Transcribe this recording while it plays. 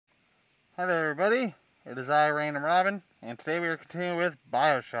Hi there, everybody. It is I, Random Robin, and today we are continuing with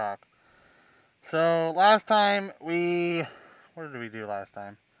Bioshock. So, last time what did we do last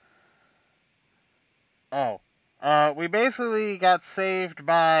time? We basically got saved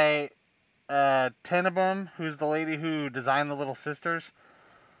by Tenenbaum, who's the lady who designed the Little Sisters.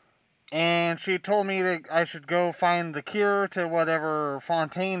 And she told me that I should go find the cure to whatever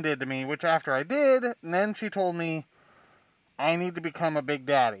Fontaine did to me, which after I did, and then she told me I need to become a big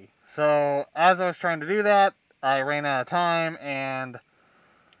daddy. So, as I was trying to do that, I ran out of time, and,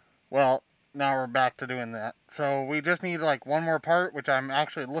 well, now we're back to doing that. So, we just need, like, one more part, which I'm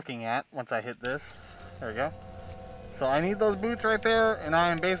actually looking at once I hit this. There we go. So, I need those boots right there, and I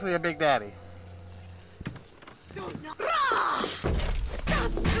am basically a big daddy.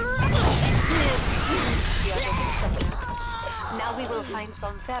 Now we will find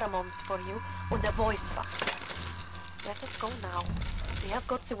some pheromones for you and a voice box. Let us go now. We have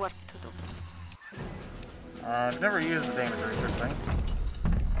got the work to do. I've never used the damage research thing.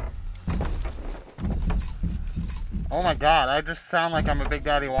 Oh my god, I just sound like I'm a big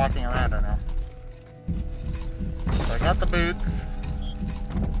daddy walking around right now. So I got the boots.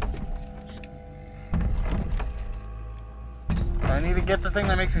 So I need to get the thing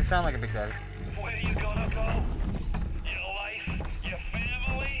that makes me sound like a big daddy. Where you gonna go? Your life, your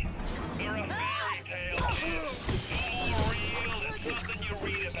family? They're a fairy tale, kid. No more real than something you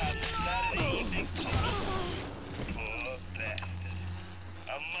read about in Saturday evening post. Poor bastard. A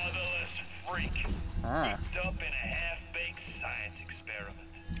motherless freak. Picked up in a half-baked science experiment.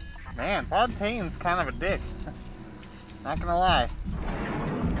 Man, Fontaine's kind of a dick. Not gonna lie.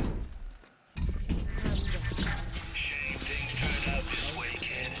 Shame things turned out this way,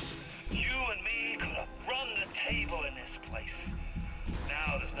 kid. You and me could have run the table in this place.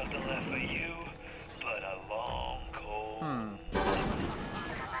 Now there's nothing left for you but a long, cold...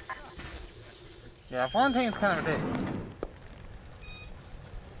 Yeah, Fontaine's kind of a dick.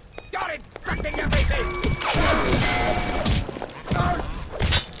 Got it! Protecting everything!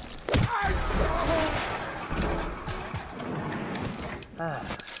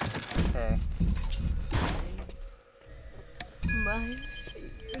 Okay. My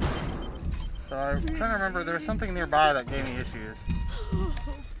fingers. So I'm trying to remember, there's something nearby that gave me issues.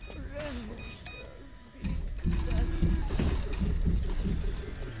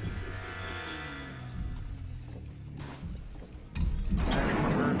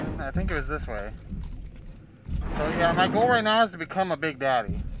 I think it was this way. So yeah, my goal right now is to become a big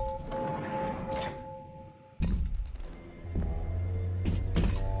daddy.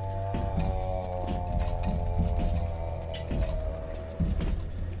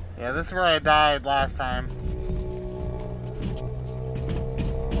 Yeah, this is where I died last time.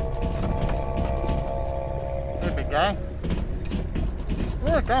 Hey, big guy.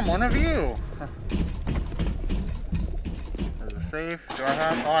 Look, I'm one of you. Is it safe? Do I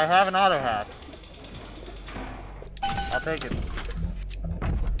have... Oh, I have an auto hat. I'll take it.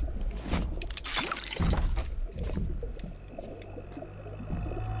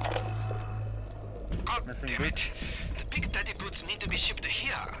 God Missing damn boots. it. The big daddy boots need to be shipped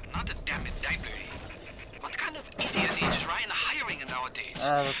here, not the damn library. What kind of idiot is Ryan hiring nowadays?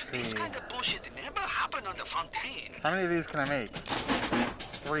 Let's see. This kind of bullshit never happened on the Fontaine. How many of these can I make?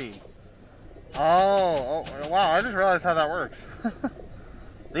 3. Oh, wow, I just realized how that works.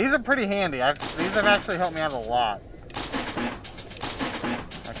 These are pretty handy. These have actually helped me out a lot.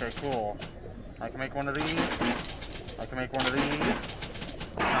 Okay, cool. I can make one of these. I can make one of these.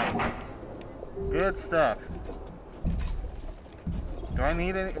 Nice. Good stuff. Do I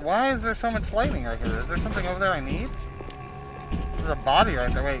need any... Why is there so much lightning right here? Is there something over there I need? There's a body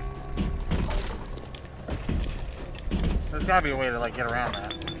right there. Wait. There's gotta be a way to, like, get around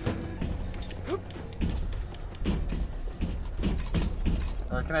that.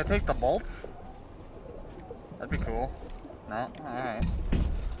 Or can I take the bolts? That'd be cool. No? Alright.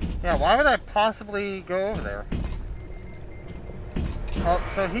 Yeah, why would I possibly go over there? Oh,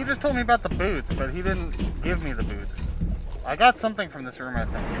 so he just told me about the boots, but he didn't give me the boots. I got something from this room, I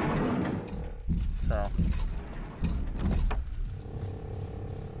think. So.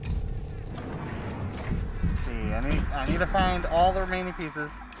 Let's see, I need to find all the remaining pieces.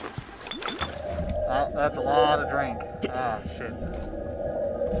 Oh, that's a lot of drink. Ah, shit.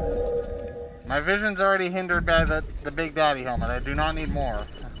 My vision's already hindered by the Big Daddy helmet. I do not need more.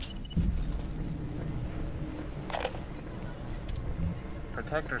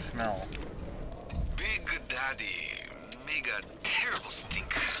 Protector smell. Big daddy make a terrible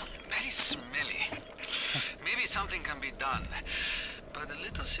stink. Very smelly. Maybe something can be done. But the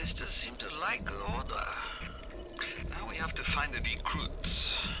little sisters seem to like the odor. Now we have to find the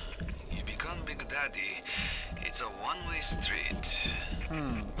recruits. If Daddy, it's a one-way street.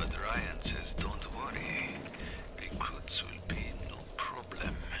 But Ryan says don't worry. Recruits will be no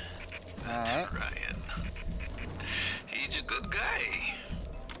problem. That's Alright. Ryan. He's a good guy.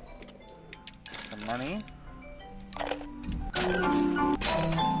 Some money.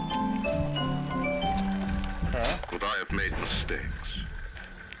 Okay. Could I have made mistakes?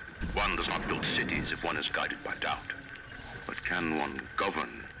 One does not build cities if one is guided by doubt. But can one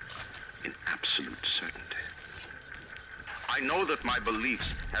govern in absolute certainty? I know that my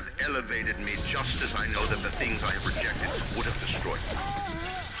beliefs have elevated me just as I know that the things I have rejected would have destroyed me.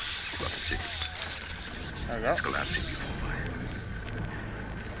 But cities, There you go. it's collapsing before my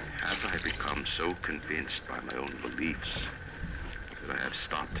eyes. Have I become so convinced by my own beliefs that I have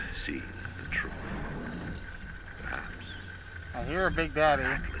stopped seeing the truth? Perhaps I hear a Big Daddy.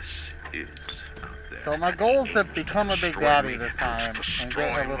 Atlas is out there. So my goal is to become a Big Daddy this time and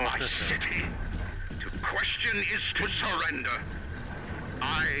get her little sister. City. To question is to surrender.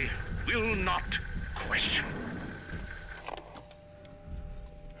 I will not question.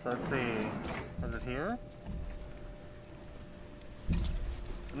 So let's see. Was it here?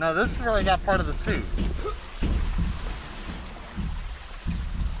 No, this is where I got part of the suit.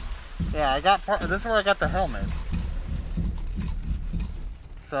 Yeah, I got part. This is where I got the helmet.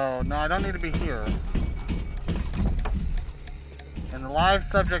 So no, I don't need to be here. In the live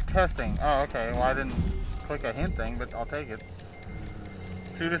subject testing. Oh, okay. Well, I didn't click a hint thing, but I'll take it.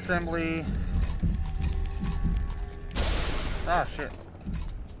 Suit assembly. Oh shit.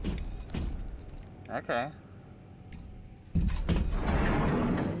 Okay.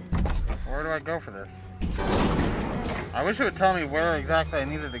 Where do I go for this? I wish it would tell me where exactly I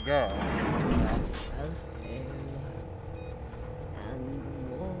needed to go.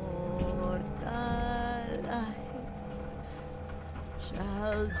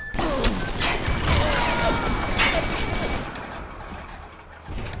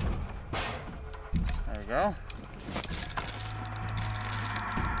 There you go.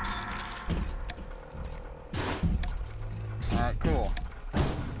 Alright, cool.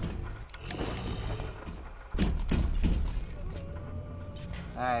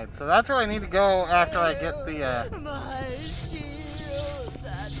 Alright, so that's where I need to go after I get the, My shield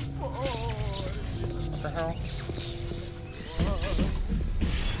that falls. what the hell?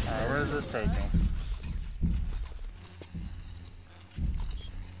 Alright, where does this take me?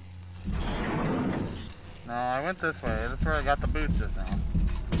 No, I went this way. That's where I got the boots just now.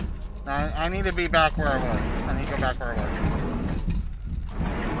 Now, I need to be back where I was. I need to go back where I was.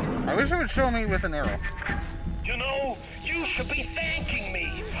 I wish it would show me with an arrow. You know, you should be thanking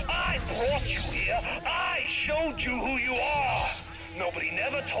me. I brought you here. I showed you who you are. Nobody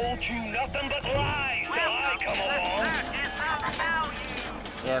never told you nothing but lies till I come along.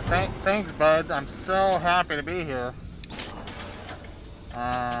 Yeah, thanks, bud. I'm so happy to be here.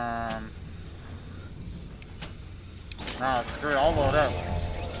 No, screw it. I'll load up.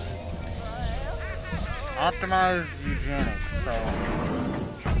 Optimize eugenics. So,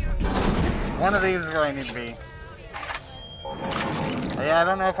 one of these is where I need to be. Yeah, I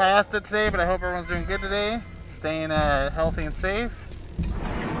don't know if I asked it today, but I hope everyone's doing good today. Staying healthy and safe.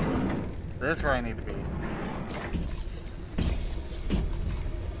 This is where I need to be.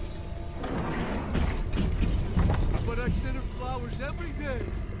 But I sent her flowers every day,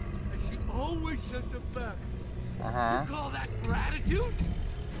 and she always sent them back. Uh-huh. You call that gratitude?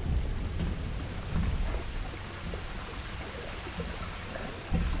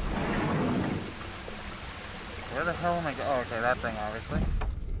 Where the hell am I going? Oh, okay, that thing, obviously.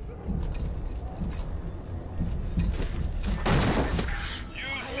 You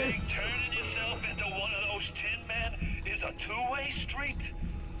think turning yourself into one of those tin men is a two-way street?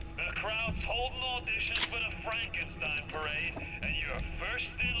 The crowd's holding auditions for the Frankenstein parade, and you're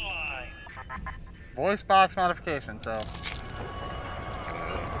first in line. Voice box modification, so.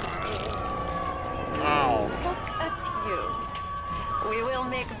 Ow. Look at you. We will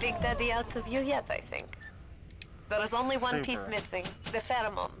make Big Daddy out of you yet, I think. There is only one piece Super. missing, the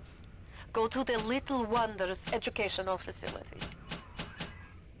pheromones. Go to the Little Wonders educational facility.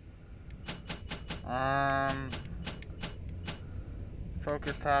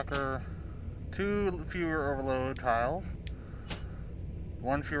 Focus hacker. 2 fewer overload tiles.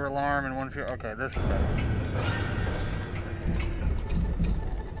 1 fewer alarm and 1 fewer. Okay, this is better.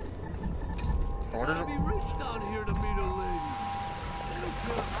 So what is Gotta it? be rich down here to meet a lady.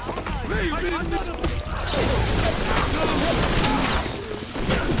 They don't care how nice.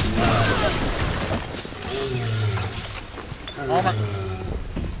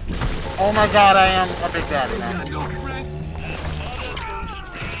 Oh my god, I am a Big Daddy now. Your friend. Mother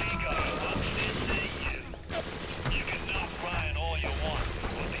Goose really got what's in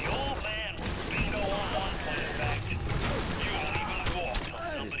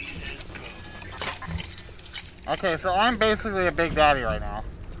Okay, so I'm basically a big daddy right now.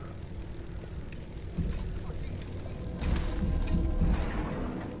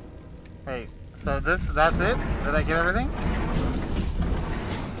 Wait, so that's it? Did I get everything?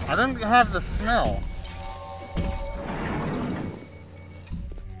 I didn't have the smell.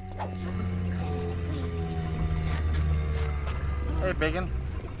 Hey, Biggin.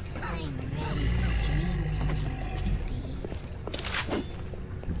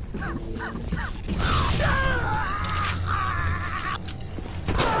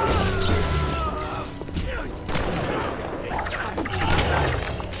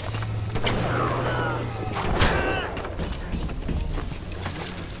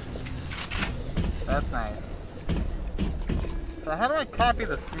 That's nice. So how do I copy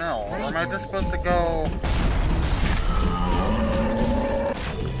the smell? Or am I just supposed to go...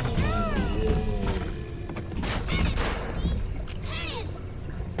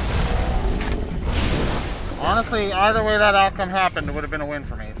 Honestly, either way that outcome happened, it would have been a win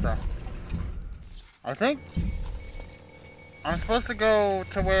for me, so... I think... I'm supposed to go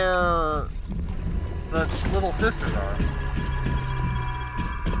to where... the little sisters are.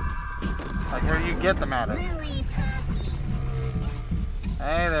 Like where you get them at it.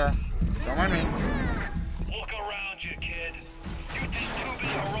 Hey there. Don't mind me. Look around you, kid. You think two big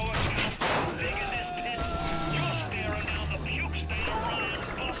heroics can come big in this pit? You're staring down the puke stain of running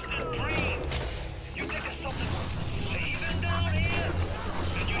busted dreams. You think there's something saving down here?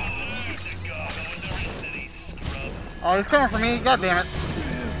 Then you learn to gargle when there isn't any scrub. Oh, he's coming for me. God damn it.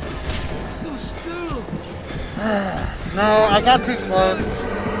 No, I got too close.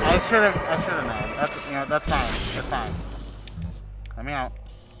 I should have known. That's, you know, that's fine. That's fine. Let me out.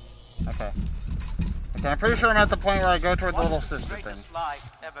 Okay. Okay, I'm pretty sure I'm at the point where I go toward the little sister thing.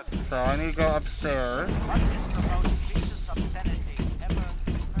 So I need to go upstairs.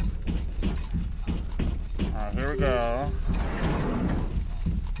 Alright, here we go.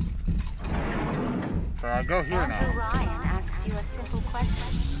 So I go here now. Ryan asks you a simple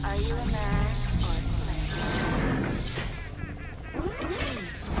question. Are you a man or a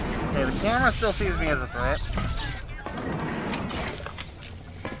Okay, the camera still sees me as a threat.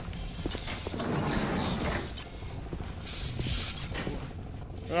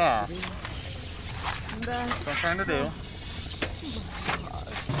 Yeah. That's what I'm trying to do.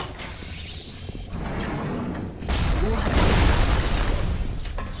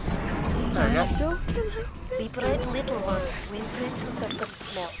 There you go. The bright little ones will bring to certain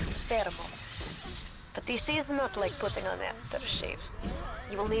smell, pheromone. But this is not like putting on aftershave.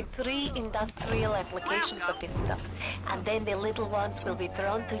 You will need 3 industrial applications of this stuff, and then the little ones will be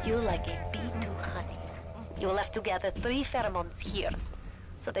drawn to you like a bee to honey. You will have to gather 3 pheromones here,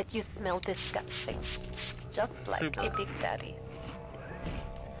 so that you smell disgusting. Just like Super. a big daddy.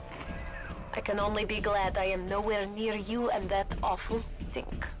 I can only be glad I am nowhere near you and that awful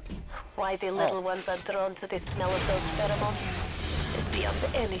stink. Why the little ones are drawn to the smell of those pheromones is beyond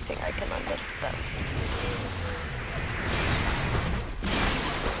anything I can understand.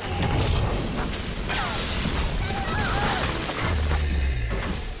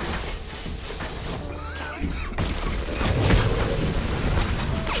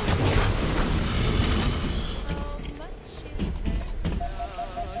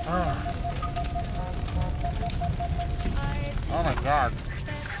 Oh my god.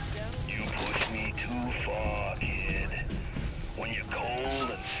 You push me too far, kid. When you're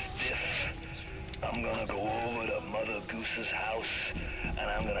cold and stiff, I'm gonna go over to Mother Goose's house, and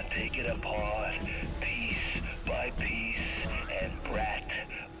I'm gonna take it apart, piece by piece, and brat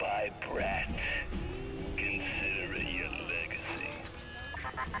by brat. Consider it your legacy.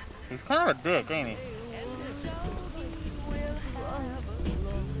 He's kind of a dick, ain't he?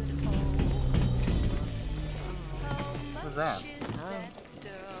 What's that?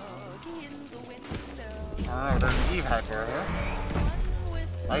 I don't know, there's an Eve hyper here.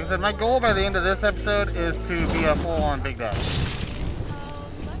 Like I said, my goal by the end of this episode is to be a full-on Big Daddy.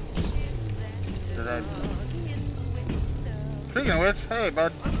 Did I... Speaking of which, hey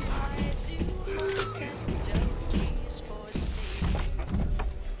bud.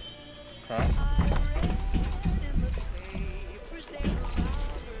 Okay.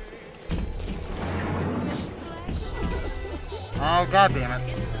 Oh, god damn it.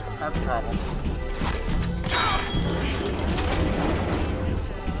 That's a problem.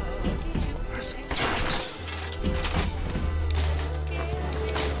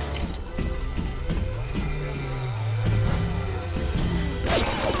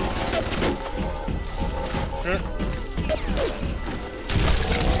 Shit.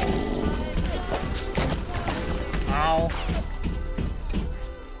 Ow.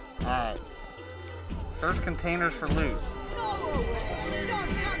 Alright. Search containers for loot.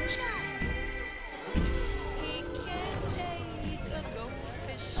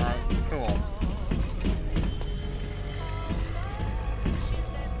 Alright, cool.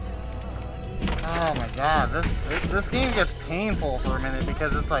 Oh my god, this game gets painful for a minute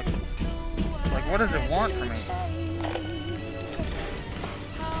because it's like what does it want from me?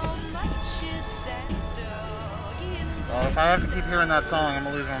 Well, if I have to keep hearing that song, I'm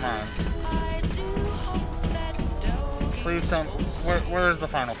gonna lose my mind. Please don't. Where is the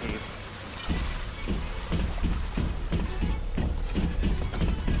final piece?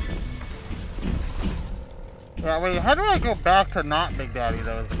 Yeah, wait, how do I go back to not Big Daddy,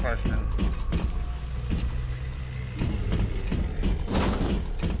 though, is the question.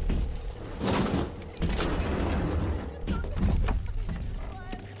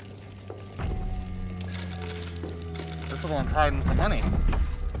 This little one's hiding some money.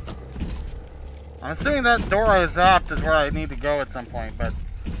 I'm assuming that door I zapped is where I need to go at some point, but...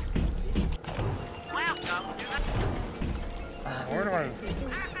 where do I... Is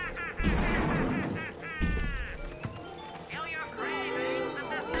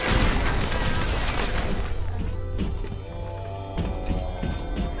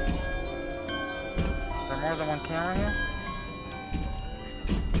there more than one camera here?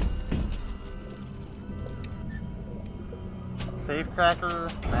 Safe cracker?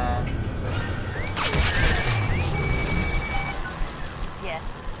 No. Yes.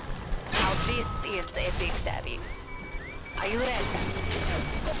 Now this is a Big Daddy. Are you ready?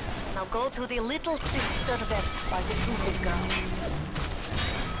 Now go to the little sister vest by the stupid girl.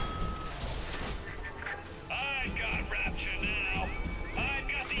 I got rapture now. I've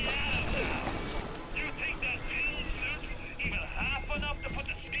got the atom now. You think that fuel suit's even half enough to put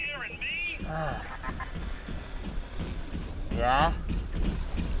the scare in me? Yeah?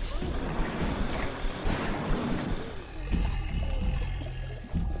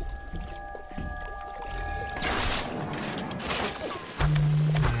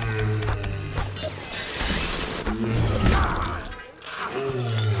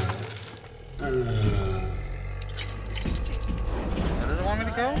 Where does it want me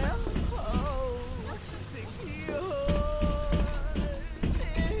to go?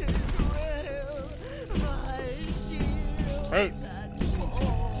 Wait.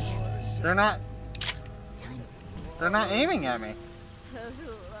 They're not aiming at me.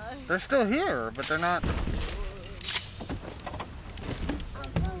 They're still here, but they're not.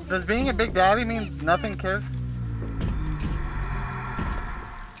 Does being a Big Daddy mean nothing cares?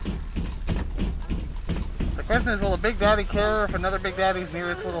 The question is, will a Big Daddy care if another Big Daddy's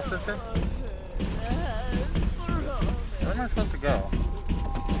near its little sister? Where am I supposed to go?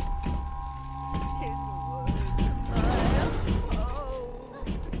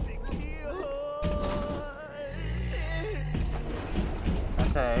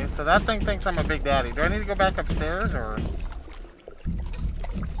 Okay, so that thing thinks I'm a Big Daddy. Do I need to go back upstairs, or...?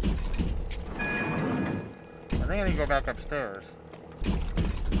 I think I need to go back upstairs.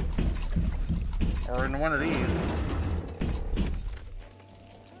 Or in one of these.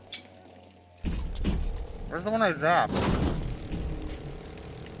 Where's the one I zapped?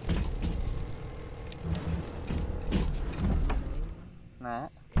 No.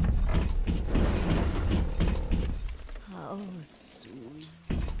 How sweet.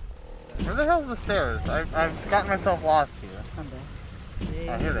 Where the hell's the stairs? I've gotten myself lost here.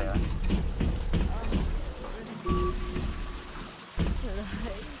 Oh, here they are.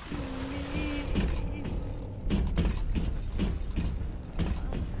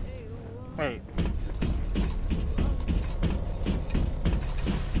 Wait.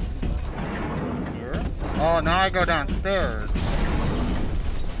 Here? Oh, now I go downstairs.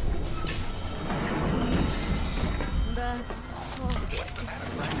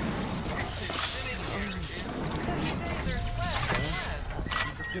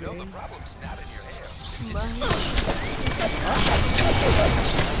 You know, the problem's not in your hair.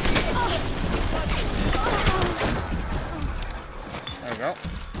 There we go.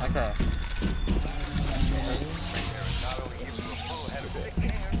 Okay.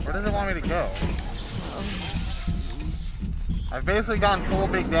 Where does it want me to go? I've basically gone full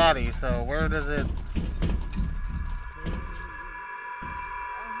Big Daddy, so where does it...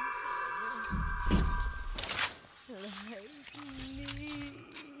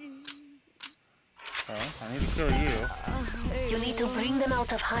 Okay, I need to kill you. You need to bring them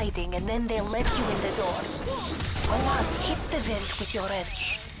out of hiding and then they'll let you in the door. Go on, hit the vent with your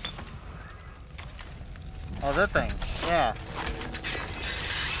wrench. Oh, that thing. Yeah.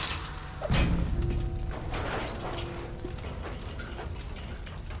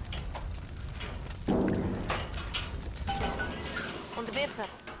 bitter.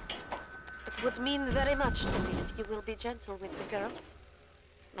 It would mean very much to me if you will be gentle with the girls.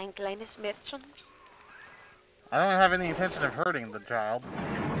 Mein kleines Mädchen. I don't have any intention of hurting the child.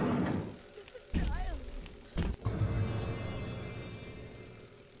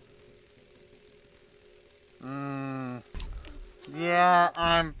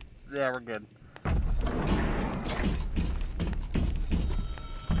 Yeah, we're good.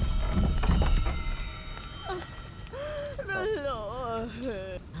 The Lord.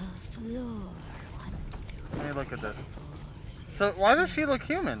 Floor. Let me look at this. So why does she look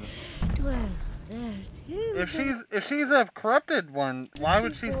human? Dwell there. If she's a corrupted one, why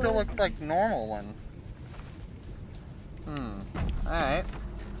would she still look like normal one? Alright.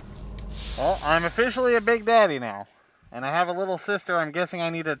 Well, I'm officially a big daddy now. And I have a little sister. I'm guessing I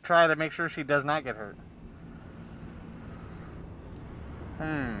need to try to make sure she does not get hurt.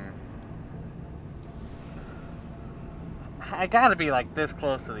 I gotta be like this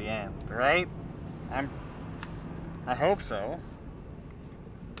close to the end, right? I hope so.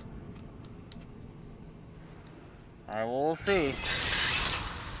 I will see.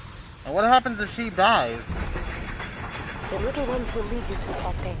 And what happens if she dies? The little ones will lead you to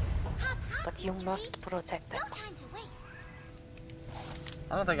Fontaine, but you must protect them.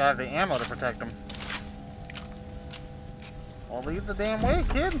 I don't think I have the ammo to protect them. Well, lead the damn way,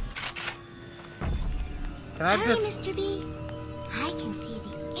 kid. Can I Hurry, just... Mr. B. I can see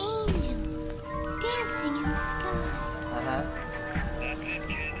the angels dancing in the sky. Uh-huh. That's it,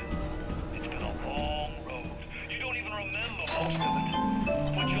 kid. It's been a long road. You don't even remember most of it.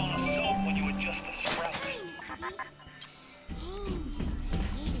 Put you on a soap when you were just a sprout. Hurry, Mr. B. Angels are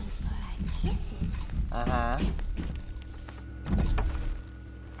waiting for our kisses. Uh-huh.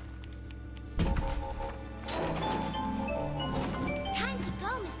 Time to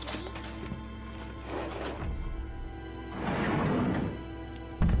go, Mr. B.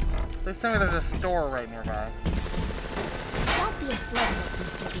 They tell me there's a store right nearby. Don't be a slowpoke,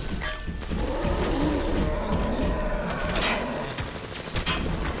 Mr. B. Angels don't wait for slowpokes.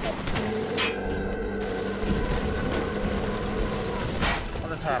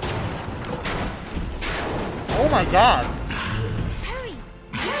 What is happening? Oh my god! Hurry!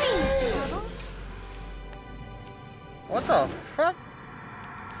 Hurry, Mr. Bubbles! What the fuck?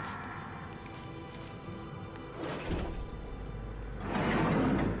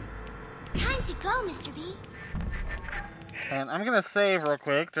 Time to go, Mr. B. And I'm gonna save real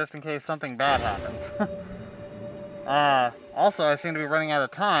quick, just in case something bad happens. Also, I seem to be running out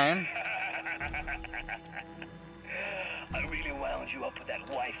of time. I really wound you up with that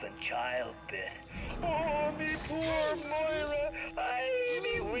wife and child bit. Oh, me poor Moira.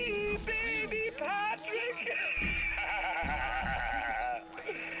 Me wee baby Patrick.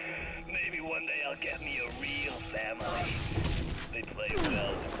 Maybe one day I'll get me a real family. They play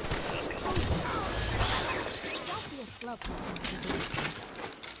well. Don't be a slowpoke, Mr.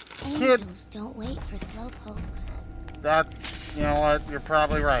 B. Kid. Angels don't wait for slowpokes. That's, you know what, you're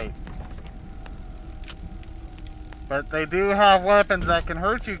probably right. But they do have weapons that can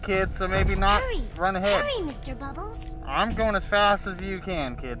hurt you, kid, so maybe not Hurry! run ahead. Hurry, Mr. Bubbles! I'm going as fast as you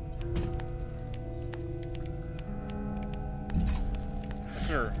can, kid.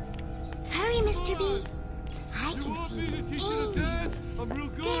 Sure. Hurry, Mr. B! I You can want see me to the teach you to dance? angels I'm real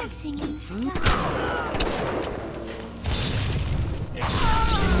good. dancing in the sky.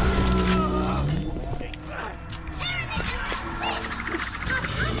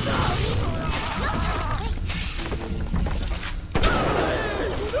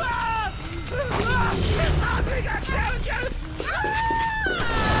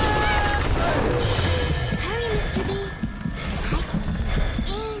 Hurry, Mr. B! I can see the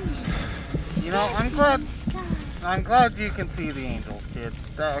angels You know, I'm dancing glad in the sky. I'm glad you can see the angels, kid.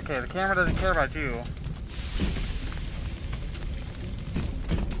 Okay, the camera doesn't care about you.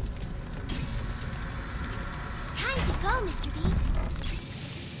 Time to go, Mr. B.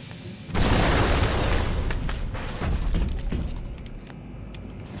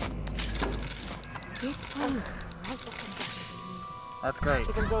 This one's right, Mr. B. That's great.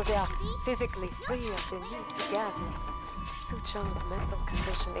 Even though they are physically free of the need to gather, Suchong's mental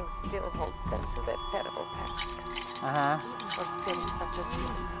conditioning still holds them to their terrible past. Uh-huh. For sins such as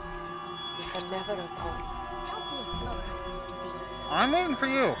these, you can never atone. Don't be a slowpoke, Mr. B. I'm waiting for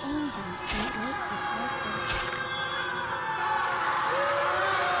you. Angels don't wait for slowpokes.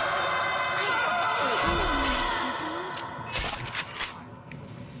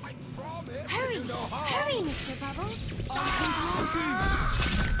 Hurry, hurry, Mr. Bubbles.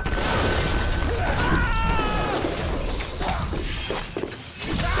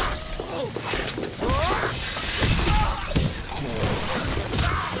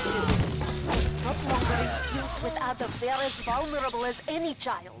 other, they're as vulnerable as any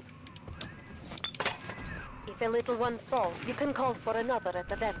child. If a little one falls, you can call for another at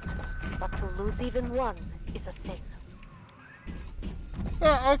the vent. But to lose even one is a sin.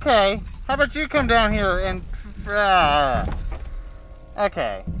 Yeah, okay. How about you come down here and...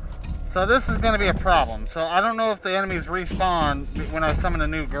 Okay. So this is going to be a problem. So I don't know if the enemies respawn when I summon a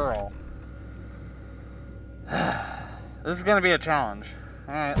new girl. This is going to be a challenge.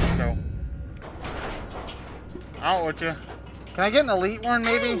 Alright, let's go. Out with you. Can I get an elite one,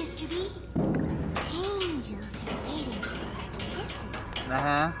 Hi, maybe? Mr. B. Angels are waiting for our kisses.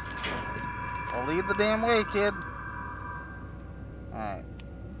 Uh-huh. Well, lead the damn way, kid. Alright.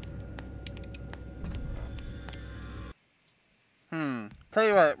 Tell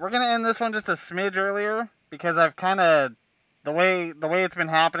you what, we're gonna end this one just a smidge earlier because I've kind of the way it's been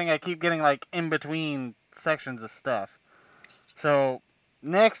happening. I keep getting like in between sections of stuff. So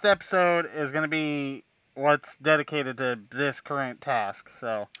next episode is gonna be what's dedicated to this current task.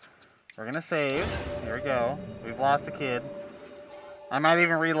 So we're gonna save. Here we go. We've lost a kid. I might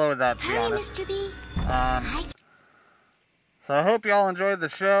even reload that, to be Hurry, honest. Mr. B. So I hope you all enjoyed the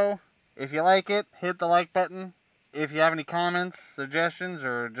show. If you like it, hit the like button. If you have any comments, suggestions,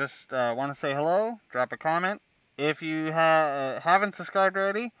 or just want to say hello, drop a comment. If you haven't subscribed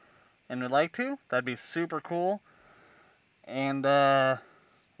already and would like to, that'd be super cool. And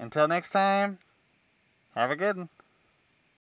until next time, have a good one.